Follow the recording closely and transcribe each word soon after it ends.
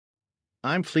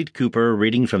I'm Fleet Cooper,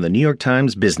 reading from the New York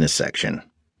Times business section.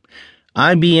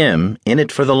 IBM, in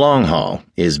it for the long haul,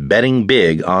 is betting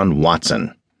big on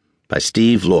Watson, by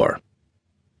Steve Lohr.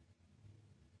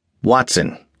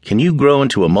 Watson, can you grow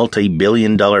into a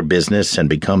multi-billion-dollar business and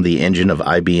become the engine of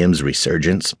IBM's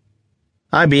resurgence?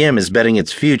 IBM is betting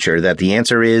its future that the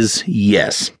answer is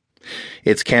yes.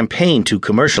 Its campaign to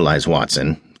commercialize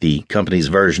Watson, the company's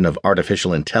version of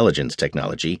artificial intelligence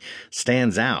technology,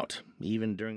 stands out, even during